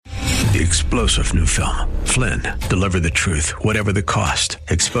the explosive new film, Flynn, Deliver the Truth, Whatever the Cost,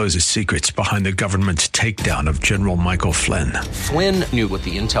 exposes secrets behind the government's takedown of General Michael Flynn. Flynn knew what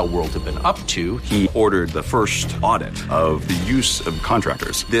the intel world had been up to. He ordered the first audit of the use of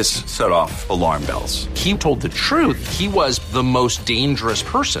contractors. This set off alarm bells. He told the truth. He was the most dangerous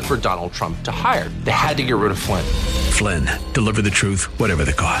person for Donald Trump to hire. They had to get rid of Flynn. Flynn, Deliver the Truth, Whatever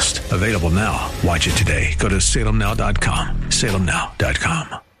the Cost. Available now. Watch it today. Go to salemnow.com.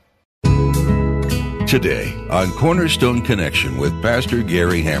 salemnow.com. Today on Cornerstone Connection with Pastor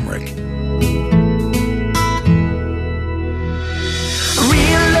Gary Hamrick. Real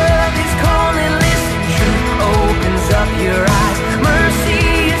love is calling, listen, truth opens up your eyes. Mercy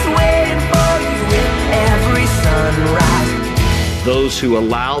is waiting for you with every sunrise. Those who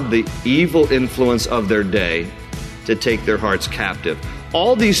allowed the evil influence of their day to take their hearts captive.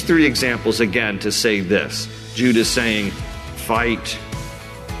 All these three examples, again, to say this. Jude is saying, fight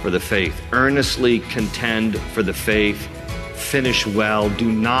for the faith. Earnestly contend for the faith. Finish well.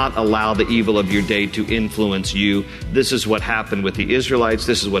 Do not allow the evil of your day to influence you. This is what happened with the Israelites.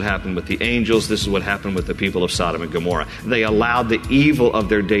 This is what happened with the angels. This is what happened with the people of Sodom and Gomorrah. They allowed the evil of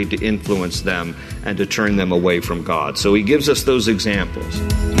their day to influence them and to turn them away from God. So he gives us those examples.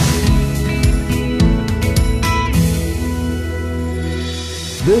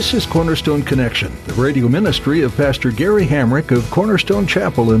 This is Cornerstone Connection, the radio ministry of Pastor Gary Hamrick of Cornerstone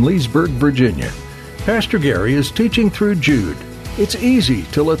Chapel in Leesburg, Virginia. Pastor Gary is teaching through Jude. It's easy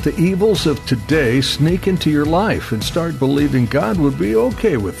to let the evils of today sneak into your life and start believing God would be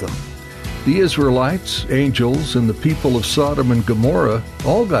okay with them. The Israelites, angels, and the people of Sodom and Gomorrah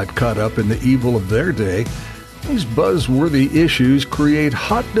all got caught up in the evil of their day. These buzzworthy issues create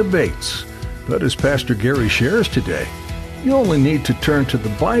hot debates. But as Pastor Gary shares today, you only need to turn to the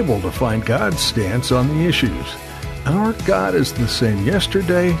Bible to find God's stance on the issues. Our God is the same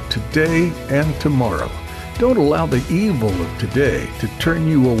yesterday, today, and tomorrow. Don't allow the evil of today to turn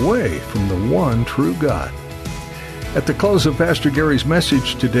you away from the one true God. At the close of Pastor Gary's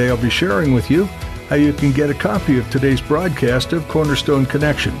message today, I'll be sharing with you how you can get a copy of today's broadcast of Cornerstone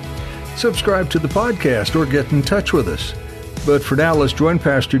Connection. Subscribe to the podcast or get in touch with us. But for now, let's join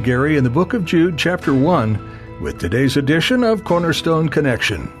Pastor Gary in the book of Jude, chapter 1, with today's edition of Cornerstone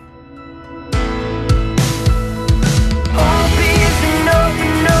Connection. Hope is an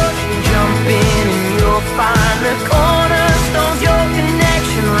open ocean, jump in and you'll find the cornerstones, your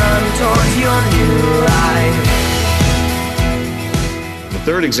connection, run towards your new life. The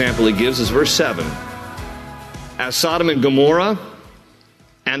third example he gives is verse 7. As Sodom and Gomorrah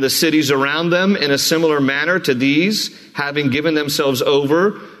and the cities around them in a similar manner to these, having given themselves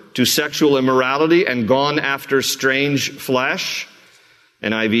over to sexual immorality and gone after strange flesh,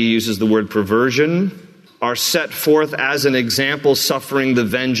 NIV uses the word perversion, are set forth as an example, suffering the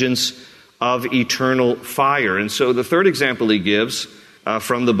vengeance of eternal fire. And so the third example he gives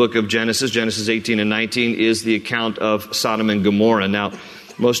from the book of Genesis 18 and 19, is the account of Sodom and Gomorrah. Now,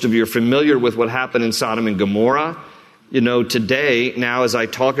 most of you are familiar with what happened in Sodom and Gomorrah. You know, today, now as I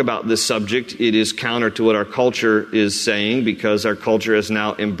talk about this subject, it is counter to what our culture is saying, because our culture has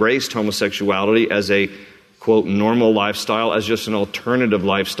now embraced homosexuality as a, quote, normal lifestyle, as just an alternative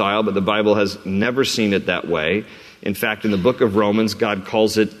lifestyle, but the Bible has never seen it that way. In fact, in the book of Romans, God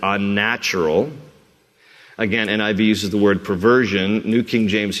calls it unnatural. Again, NIV uses the word perversion. New King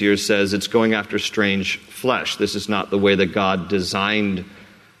James here says it's going after strange flesh. This is not the way that God designed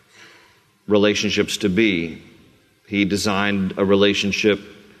relationships to be. He designed a relationship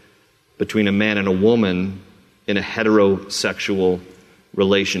between a man and a woman in a heterosexual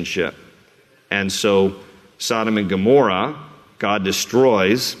relationship. And so Sodom and Gomorrah, God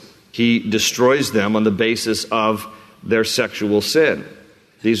destroys. He destroys them on the basis of their sexual sin.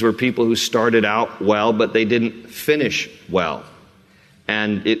 These were people who started out well, but they didn't finish well.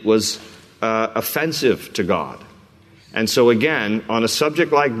 And it was offensive to God. And so again, on a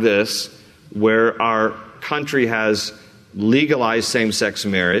subject like this, where our country has legalized same-sex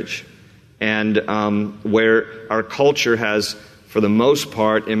marriage, and where our culture has, for the most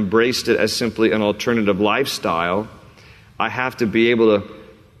part, embraced it as simply an alternative lifestyle, I have to be able to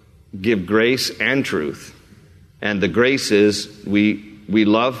give grace and truth. And the grace is we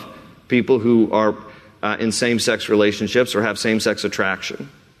love people who are in same-sex relationships or have same-sex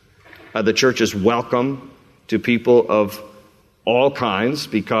attraction. The church is welcome to people of all kinds,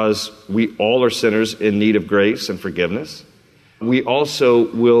 because we all are sinners in need of grace and forgiveness. We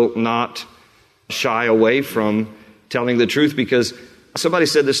also will not shy away from telling the truth, because somebody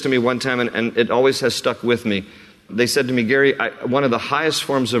said this to me one time, and it always has stuck with me. They said to me, Gary, one of the highest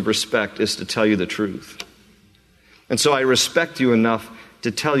forms of respect is to tell you the truth. And so I respect you enough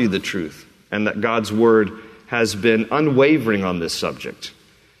to tell you the truth, and that God's word has been unwavering on this subject,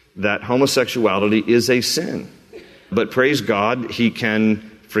 that homosexuality is a sin. But praise God, he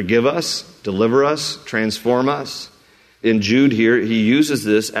can forgive us, deliver us, transform us. In Jude here, he uses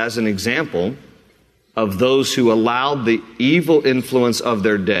this as an example of those who allowed the evil influence of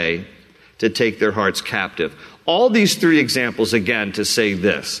their day to take their hearts captive. All these three examples, again, to say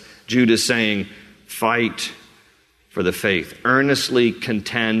this. Jude is saying, fight for the faith. Earnestly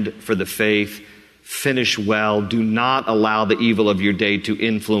contend for the faith. Finish well. Do not allow the evil of your day to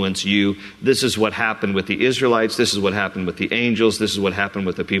influence you. This is what happened with the Israelites. This is what happened with the angels. This is what happened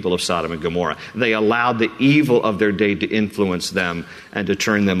with the people of Sodom and Gomorrah. They allowed the evil of their day to influence them and to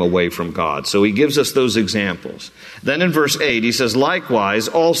turn them away from God. So he gives us those examples. Then in verse 8, he says, likewise,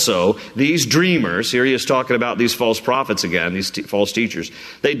 also, these dreamers, here he is talking about these false prophets again, these false teachers,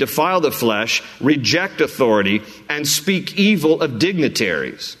 they defile the flesh, reject authority, and speak evil of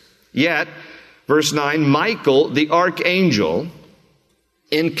dignitaries. Yet, verse 9, Michael, the archangel,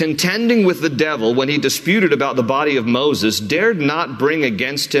 in contending with the devil when he disputed about the body of Moses, dared not bring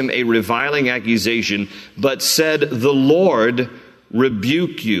against him a reviling accusation, but said, the Lord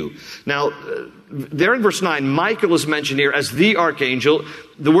rebuke you. Now, there in verse 9, Michael is mentioned here as the archangel.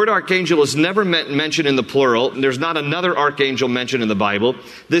 The word archangel is never mentioned in the plural. There's not another archangel mentioned in the Bible.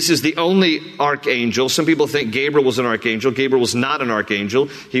 This is the only archangel. Some people think Gabriel was an archangel. Gabriel was not an archangel.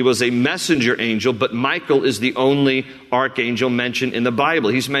 He was a messenger angel, but Michael is the only archangel mentioned in the Bible.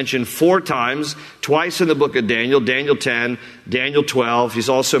 He's mentioned 4 times, twice in the book of Daniel, Daniel 10, Daniel 12. He's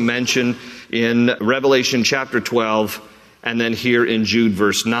also mentioned in Revelation chapter 12, and then here in Jude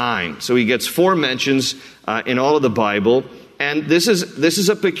verse 9. So he gets 4 mentions in all of the Bible. And this is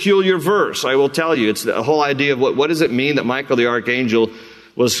a peculiar verse, I will tell you. It's the whole idea of what does it mean that Michael the archangel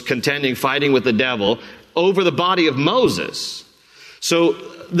was contending, fighting with the devil over the body of Moses. So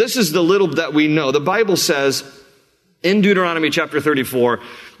this is the little that we know. The Bible says in Deuteronomy chapter 34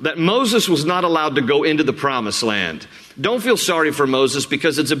 that Moses was not allowed to go into the promised land. Don't feel sorry for Moses,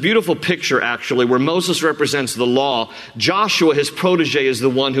 because it's a beautiful picture, actually, where Moses represents the law. Joshua, his protege, is the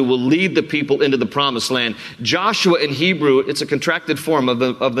one who will lead the people into the promised land. Joshua in Hebrew, it's a contracted form of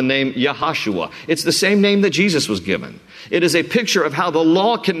the name Yahushua. It's the same name that Jesus was given. It is a picture of how the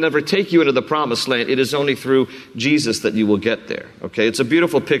law can never take you into the promised land. It is only through Jesus that you will get there. Okay, it's a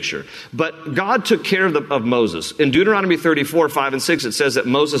beautiful picture. But God took care of Moses. In Deuteronomy 34, 5 and 6, it says that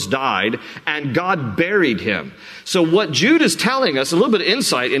Moses died and God buried him. So what Jude is telling us, a little bit of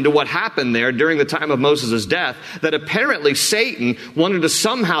insight into what happened there during the time of Moses' death, that apparently Satan wanted to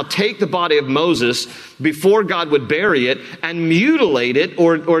somehow take the body of Moses before God would bury it and mutilate it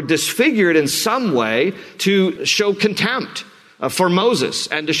or disfigure it in some way to show contempt for Moses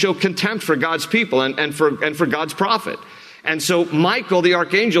and to show contempt for God's people and for God's prophet. And so Michael, the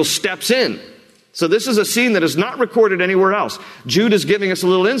archangel, steps in. So this is a scene that is not recorded anywhere else. Jude is giving us a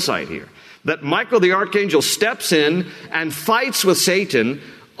little insight here, that Michael the archangel steps in and fights with Satan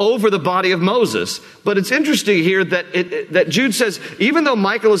over the body of Moses. But it's interesting here that Jude says, even though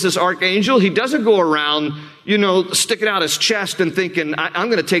Michael is this archangel, he doesn't go around, sticking out his chest and thinking, I'm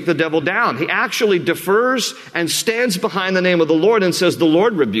going to take the devil down. He actually defers and stands behind the name of the Lord and says, the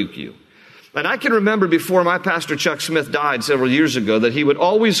Lord rebuke you. And I can remember before my pastor Chuck Smith died several years ago that he would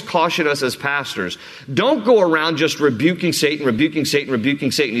always caution us as pastors, don't go around just rebuking Satan, rebuking Satan,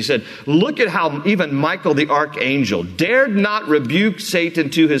 rebuking Satan. He said, look at how even Michael the archangel dared not rebuke Satan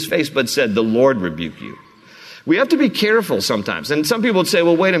to his face, but said, the Lord rebuke you. We have to be careful sometimes. And some people would say,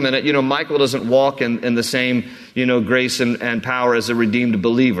 well, wait a minute, Michael doesn't walk in the same, grace and power as a redeemed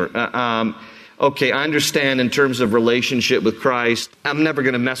believer. Okay, I understand in terms of relationship with Christ, I'm never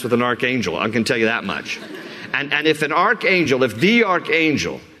going to mess with an archangel. I can tell you that much. And if the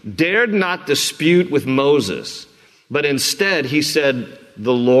archangel dared not dispute with Moses, but instead he said,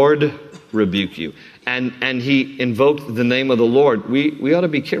 the Lord rebuke you. And he invoked the name of the Lord. We ought to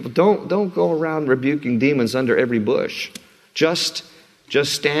be careful. Don't go around rebuking demons under every bush. Just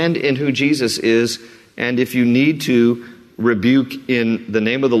stand in who Jesus is. And if you need to rebuke in the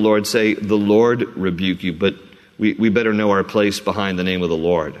name of the Lord, say, the Lord rebuke you. But we better know our place behind the name of the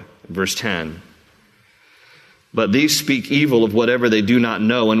Lord. Verse 10. But these speak evil of whatever they do not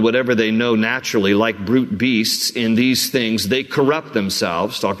know, and whatever they know naturally, like brute beasts, in these things they corrupt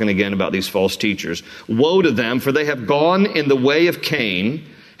themselves. Talking again about these false teachers. Woe to them, for they have gone in the way of Cain,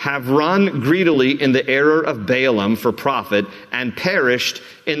 have run greedily in the error of Balaam for profit, and perished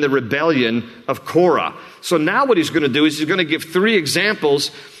in the rebellion of Korah. So now what he's going to do is he's going to give 3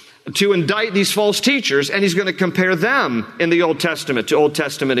 examples to indict these false teachers, and he's going to compare them in the Old Testament to Old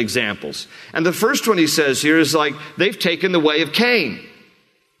Testament examples. And the first one he says here is like, they've taken the way of Cain.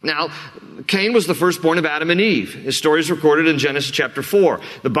 Now, Cain was the firstborn of Adam and Eve. His story is recorded in Genesis chapter 4.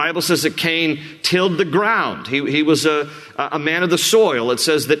 The Bible says that Cain tilled the ground. He was a man of the soil. It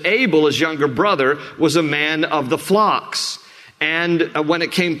says that Abel, his younger brother, was a man of the flocks. And when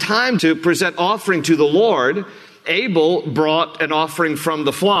it came time to present offering to the Lord, Abel brought an offering from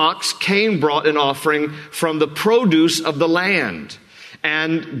the flocks. Cain brought an offering from the produce of the land.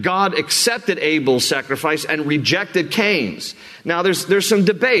 And God accepted Abel's sacrifice and rejected Cain's. Now, there's some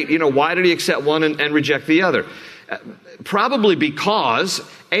debate. Why did he accept one and reject the other? Probably because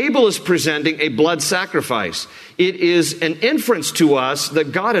Abel is presenting a blood sacrifice. It is an inference to us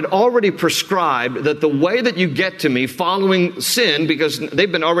that God had already prescribed that the way that you get to me following sin, because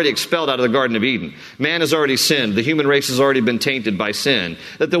they've been already expelled out of the Garden of Eden. Man has already sinned. The human race has already been tainted by sin.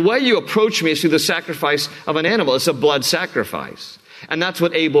 That the way you approach me is through the sacrifice of an animal. It's a blood sacrifice. And that's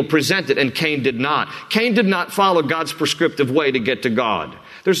what Abel presented, and Cain did not. Cain did not follow God's prescriptive way to get to God.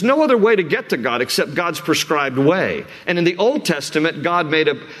 There's no other way to get to God except God's prescribed way. And in the Old Testament, God made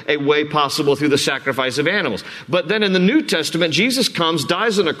a way possible through the sacrifice of animals. But then in the New Testament, Jesus comes,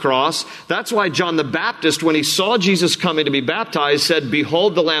 dies on a cross. That's why John the Baptist, when he saw Jesus coming to be baptized, said,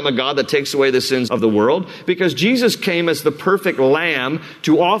 "Behold the Lamb of God that takes away the sins of the world." Because Jesus came as the perfect lamb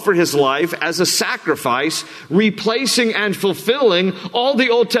to offer his life as a sacrifice, replacing and fulfilling all the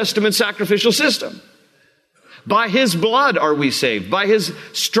Old Testament sacrificial system. By his blood are we saved. By his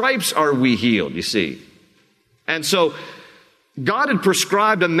stripes are we healed, you see. And so God had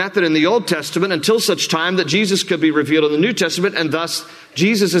prescribed a method in the Old Testament until such time that Jesus could be revealed in the New Testament, and thus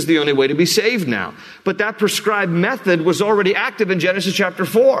Jesus is the only way to be saved now. But that prescribed method was already active in Genesis chapter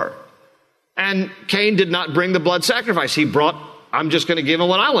 4. And Cain did not bring the blood sacrifice. He brought, I'm just going to give him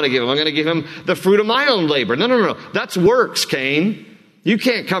what I want to give him. I'm going to give him the fruit of my own labor. No. That's works, Cain. You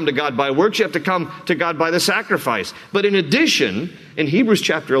can't come to God by works. You have to come to God by the sacrifice. But in addition, in Hebrews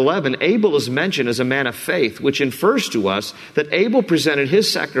chapter 11, Abel is mentioned as a man of faith, which infers to us that Abel presented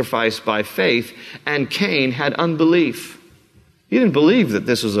his sacrifice by faith and Cain had unbelief. He didn't believe that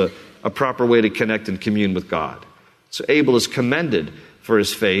this was a proper way to connect and commune with God. So Abel is commended for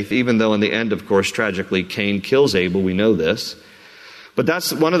his faith, even though in the end, of course, tragically, Cain kills Abel. We know this. But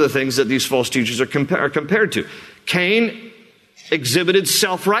that's one of the things that these false teachers are compared to. Cain exhibited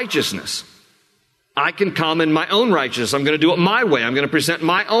self-righteousness. I can come in my own righteousness. I'm going to do it my way. I'm going to present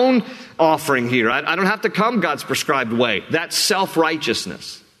my own offering here. I don't have to come God's prescribed way. That's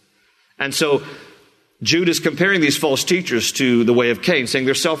self-righteousness. And so Jude is comparing these false teachers to the way of Cain, saying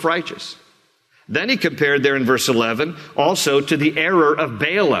they're self-righteous. Then he compared there in verse 11 also to the error of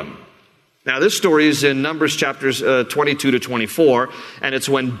Balaam. Now this story is in Numbers chapters 22 to 24, and it's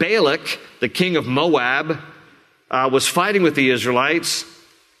when Balak, the king of Moab, was fighting with the Israelites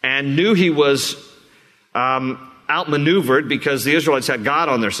and knew he was outmaneuvered because the Israelites had God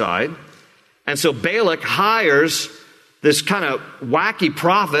on their side. And so Balak hires this kind of wacky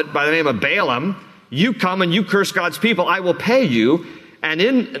prophet by the name of Balaam. You come and you curse God's people, I will pay you. And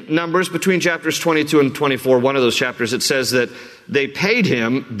in Numbers, between chapters 22 and 24, one of those chapters, it says that they paid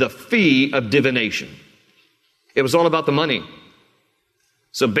him the fee of divination. It was all about the money.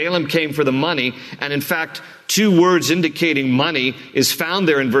 So Balaam came for the money, and in fact, two words indicating money is found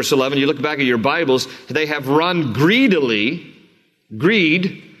there in verse 11. You look back at your Bibles, they have run greed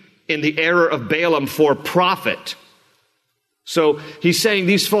in the error of Balaam for profit. So he's saying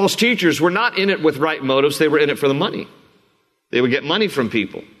these false teachers were not in it with right motives, they were in it for the money. They would get money from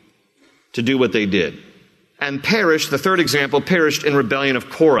people to do what they did. And perished, the third example, perished in rebellion of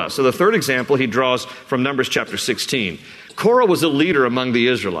Korah. So the third example he draws from Numbers chapter 16. Korah was a leader among the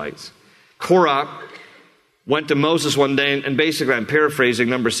Israelites. Korah went to Moses one day, and basically, I'm paraphrasing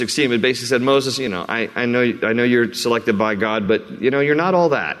Numbers 16, but basically said, Moses, I know you're selected by God, but, you're not all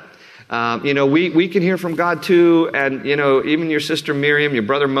that. We can hear from God too, and, even your sister Miriam, your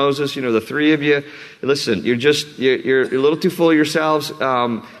brother Moses, the three of you, listen, you're a little too full of yourselves.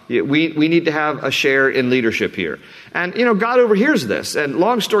 We need to have a share in leadership here. And, God overhears this. And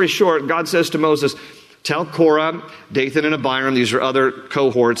long story short, God says to Moses, tell Korah, Dathan, and Abiram, these are other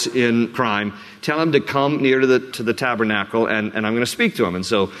cohorts in crime, tell them to come near to the tabernacle, and I'm going to speak to them. And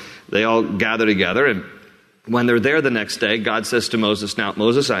so they all gather together, and when they're there the next day, God says to Moses, now,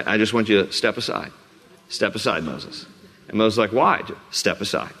 Moses, I just want you to step aside. Step aside, Moses. And Moses is like, why? Step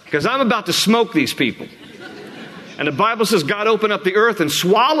aside. Because I'm about to smoke these people. And the Bible says God opened up the earth and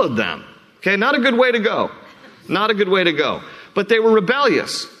swallowed them. Okay, not a good way to go. Not a good way to go. But they were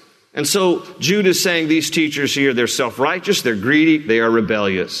rebellious. And so Jude is saying these teachers here, they're self-righteous, they're greedy, they are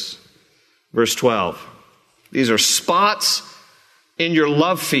rebellious. Verse 12. These are spots In your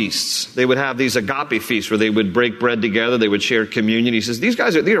love feasts, they would have these agape feasts where they would break bread together, they would share communion. He says, these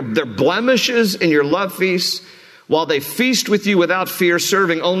guys they're blemishes in your love feasts, while they feast with you without fear,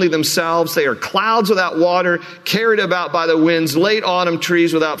 serving only themselves. They are clouds without water, carried about by the winds, late autumn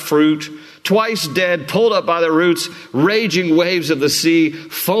trees without fruit, twice dead, pulled up by the roots, raging waves of the sea,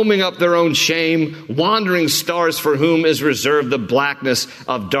 foaming up their own shame, wandering stars for whom is reserved the blackness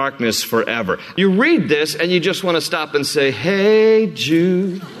of darkness forever. You read this and you just want to stop and say, hey,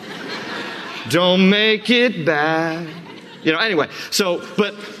 Jude, don't make it bad. Anyway,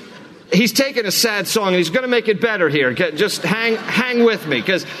 but he's taking a sad song and he's going to make it better here. Just hang with me,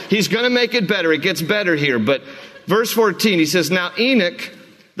 because he's going to make it better. It gets better here. But verse 14, he says, now Enoch,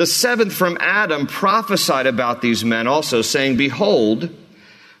 the seventh from Adam, prophesied about these men also, saying, behold,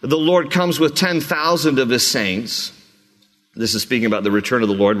 the Lord comes with 10,000 of his saints. This is speaking about the return of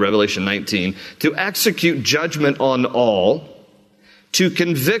the Lord, Revelation 19, to execute judgment on all, to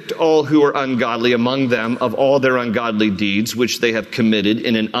convict all who are ungodly among them of all their ungodly deeds, which they have committed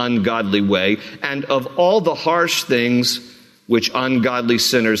in an ungodly way, and of all the harsh things which ungodly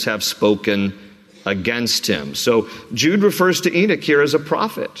sinners have spoken against him. So Jude refers to Enoch here as a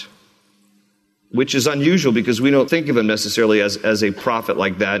prophet, which is unusual because we don't think of him necessarily as a prophet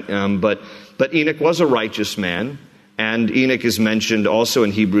like that. But Enoch was a righteous man, and Enoch is mentioned also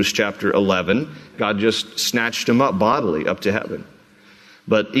in Hebrews chapter 11. God just snatched him up bodily up to heaven.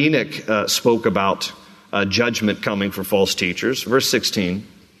 But Enoch spoke about judgment coming for false teachers. Verse 16,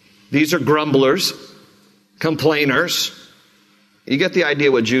 these are grumblers, complainers. You get the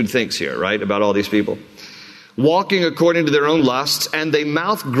idea what Jude thinks here, right, about all these people. Walking according to their own lusts, and they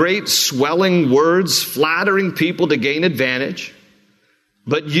mouth great swelling words, flattering people to gain advantage.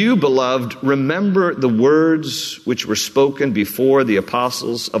 But you, beloved, remember the words which were spoken before the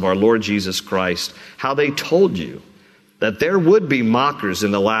apostles of our Lord Jesus Christ, how they told you that there would be mockers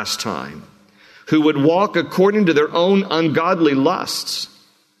in the last time, who would walk according to their own ungodly lusts.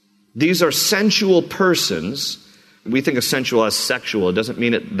 These are sensual persons. We think of sensual as sexual. It doesn't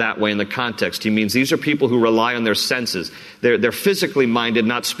mean it that way in the context. He means these are people who rely on their senses. They're physically minded,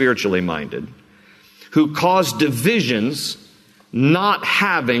 not spiritually minded, who cause divisions, not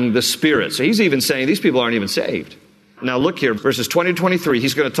having the Spirit. So he's even saying these people aren't even saved. Now look here, verses 20 to 23,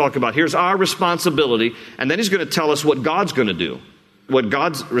 he's going to talk about here's our responsibility, and then he's going to tell us what God's going to do, what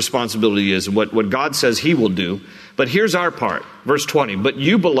God's responsibility is, what God says he will do. But here's our part, verse 20, but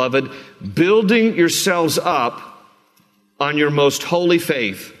you, beloved, building yourselves up on your most holy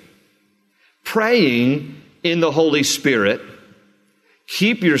faith, praying in the Holy Spirit,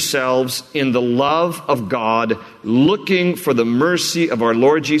 keep yourselves in the love of God, looking for the mercy of our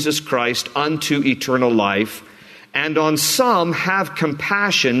Lord Jesus Christ unto eternal life. And on some have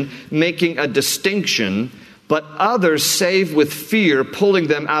compassion, making a distinction, but others save with fear, pulling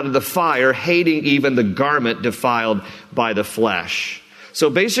them out of the fire, hating even the garment defiled by the flesh. So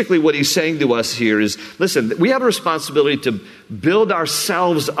basically what he's saying to us here is, listen, we have a responsibility to build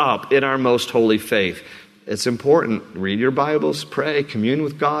ourselves up in our most holy faith. It's important. Read your Bibles, pray, commune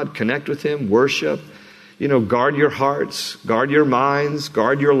with God, connect with him, worship. Guard your hearts, guard your minds,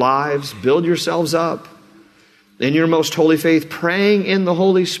 guard your lives, build yourselves up in your most holy faith, praying in the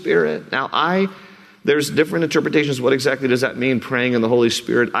Holy Spirit. Now, there's different interpretations. What exactly does that mean, praying in the Holy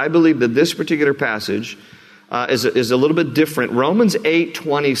Spirit? I believe that this particular passage is a little bit different. Romans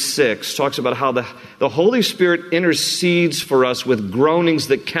 8:26 talks about how the Holy Spirit intercedes for us with groanings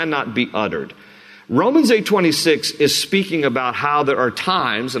that cannot be uttered. Romans 8:26 is speaking about how there are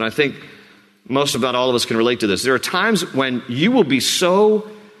times, and I think most, if not all of us, can relate to this. There are times when you will be so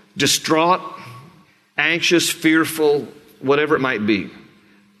distraught, anxious, fearful, whatever it might be,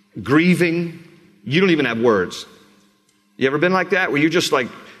 grieving, you don't even have words. You ever been like that? Where you're just like,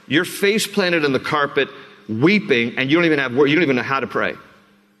 your face planted in the carpet, weeping, and you don't even have words, you don't even know how to pray.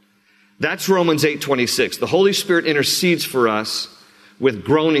 That's Romans 8:26. The Holy Spirit intercedes for us with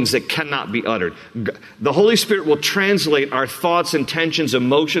groanings that cannot be uttered. The Holy Spirit will translate our thoughts, intentions,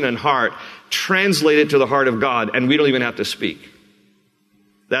 emotion, and heart, translate it to the heart of God, and we don't even have to speak.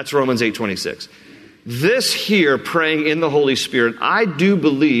 That's Romans 8:26. This here, praying in the Holy Spirit, I do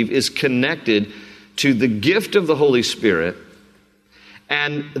believe is connected to the gift of the Holy Spirit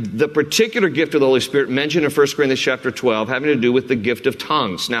and the particular gift of the Holy Spirit mentioned in 1 Corinthians chapter 12 having to do with the gift of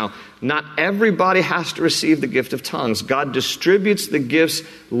tongues. Now, not everybody has to receive the gift of tongues. God distributes the gifts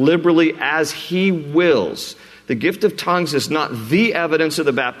liberally as he wills. The gift of tongues is not the evidence of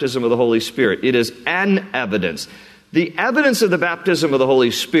the baptism of the Holy Spirit. It is an evidence. The evidence of the baptism of the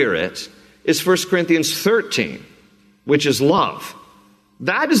Holy Spirit is 1 Corinthians 13, which is love.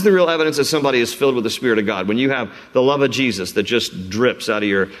 That is the real evidence that somebody is filled with the Spirit of God. When you have the love of Jesus that just drips out of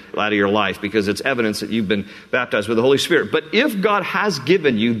your life, because it's evidence that you've been baptized with the Holy Spirit. But if God has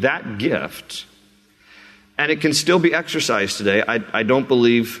given you that gift, and it can still be exercised today, I don't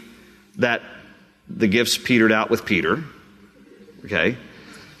believe that the gifts petered out with Peter, okay?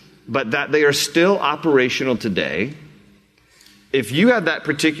 But that they are still operational today. If you have that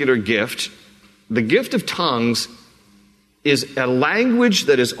particular gift, the gift of tongues is a language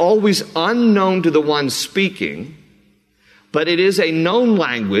that is always unknown to the one speaking, but it is a known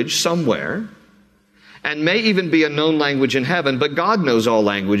language somewhere, and may even be a known language in heaven, but God knows all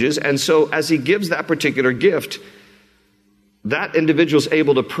languages, and so as He gives that particular gift, that individual is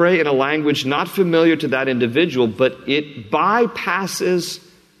able to pray in a language not familiar to that individual, but it bypasses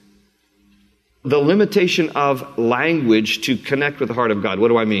the limitation of language to connect with the heart of God. What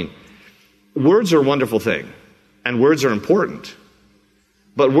do I mean? Words are a wonderful thing. And words are important.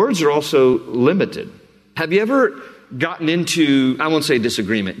 But words are also limited. Have you ever gotten into, I won't say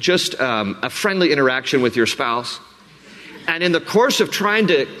disagreement, just a friendly interaction with your spouse? And in the course of trying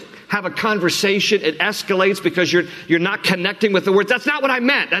to have a conversation, it escalates because you're not connecting with the words. That's not what I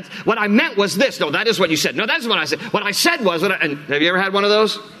meant. That's what I meant was this. No, that is what you said. No, that's what I said. What I said was, and have you ever had one of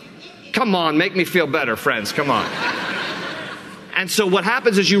those? Come on, make me feel better, friends. Come on. And so what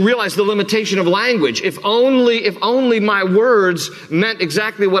happens is you realize the limitation of language. If only my words meant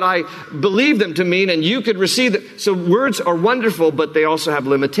exactly what I believe them to mean, and you could receive them. So words are wonderful, but they also have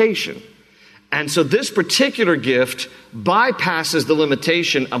limitation. And so this particular gift bypasses the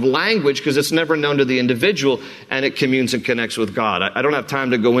limitation of language because it's never known to the individual, and it communes and connects with God. I don't have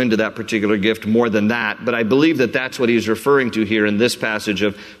time to go into that particular gift more than that, but I believe that that's what he's referring to here in this passage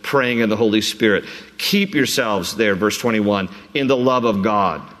of praying in the Holy Spirit. Keep yourselves there, verse 21, in the love of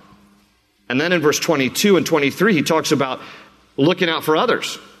God. And then in verse 22 and 23, he talks about looking out for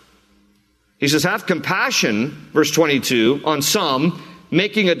others. He says, have compassion, verse 22, on some,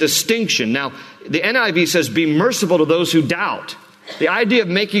 making a distinction. Now, the NIV says, be merciful to those who doubt. The idea of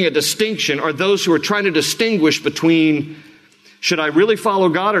making a distinction are those who are trying to distinguish between, should I really follow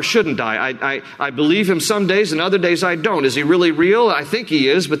God or shouldn't I? I believe Him some days and other days I don't. Is He really real? I think He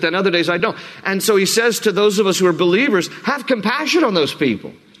is, but then other days I don't. And so he says to those of us who are believers, have compassion on those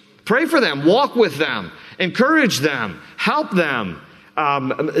people. Pray for them, walk with them, encourage them, help them,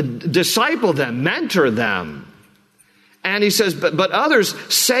 disciple them, mentor them. And he says, but others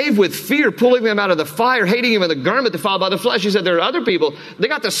save with fear, pulling them out of the fire, hating him in the garment defiled by the flesh. He said there are other people, they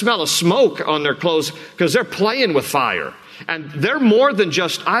got the smell of smoke on their clothes because they're playing with fire. And they're more than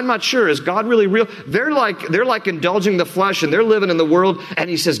just, I'm not sure, is God really real? They're like indulging the flesh and they're living in the world. And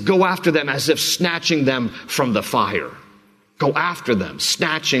he says, go after them as if snatching them from the fire. Go after them,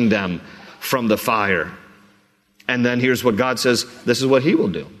 snatching them from the fire. And then here's what God says, this is what He will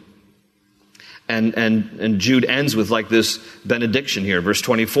do. And Jude ends with like this benediction here, verse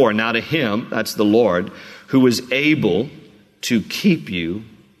 24. Now to Him, that's the Lord, who is able to keep you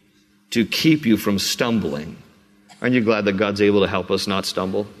from stumbling. Aren't you glad that God's able to help us not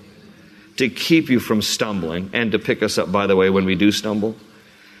stumble? To keep you from stumbling and to pick us up, by the way, when we do stumble.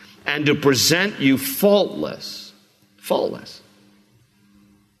 And to present you faultless. Faultless.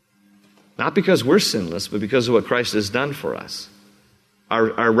 Not because we're sinless, but because of what Christ has done for us.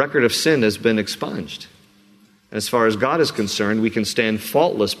 Our record of sin has been expunged. As far as God is concerned, we can stand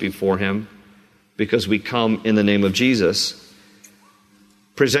faultless before Him because we come in the name of Jesus.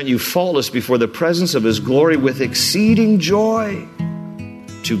 Present you faultless before the presence of His glory with exceeding joy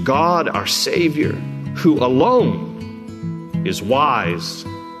to God our Savior, who alone is wise,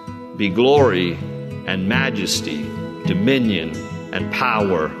 be glory and majesty, dominion and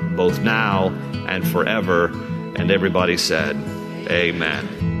power, both now and forever. And everybody said, Amen.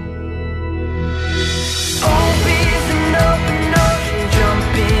 An open ocean,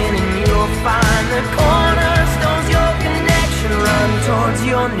 jump in and you'll find the cornerstones, your connection, run towards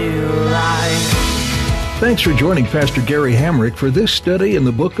your new life. Thanks for joining Pastor Gary Hamrick for this study in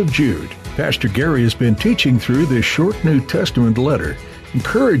the book of Jude. Pastor Gary has been teaching through this short New Testament letter,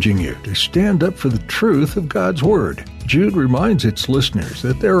 encouraging you to stand up for the truth of God's Word. Jude reminds its listeners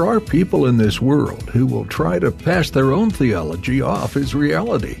that there are people in this world who will try to pass their own theology off as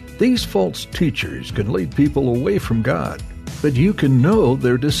reality. These false teachers can lead people away from God, but you can know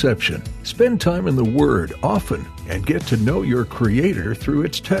their deception. Spend time in the Word often and get to know your Creator through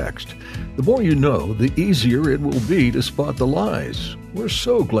its text. The more you know, the easier it will be to spot the lies. We're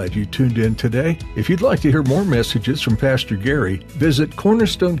so glad you tuned in today. If you'd like to hear more messages from Pastor Gary, visit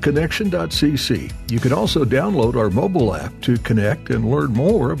cornerstoneconnection.cc. You can also download our mobile app to connect and learn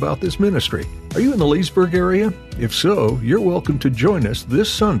more about this ministry. Are you in the Leesburg area? If so, you're welcome to join us this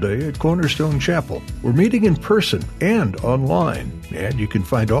Sunday at Cornerstone Chapel. We're meeting in person and online, and you can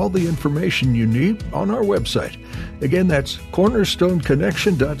find all the information you need on our website. Again, that's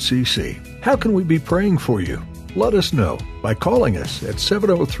cornerstoneconnection.cc. How can we be praying for you? Let us know by calling us at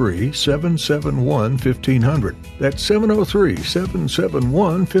 703-771-1500. That's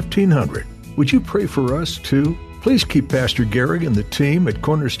 703-771-1500. Would you pray for us too? Please keep Pastor Gary and the team at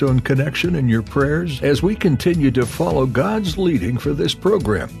Cornerstone Connection in your prayers as we continue to follow God's leading for this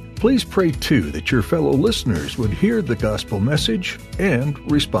program. Please pray too that your fellow listeners would hear the gospel message and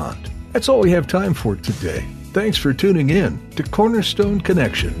respond. That's all we have time for today. Thanks for tuning in to Cornerstone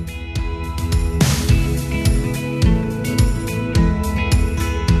Connection.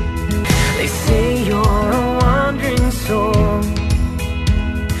 Say you're a wandering soul,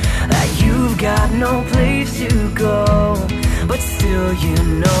 that you've got no place to go, but still you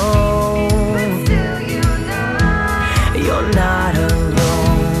know, you're not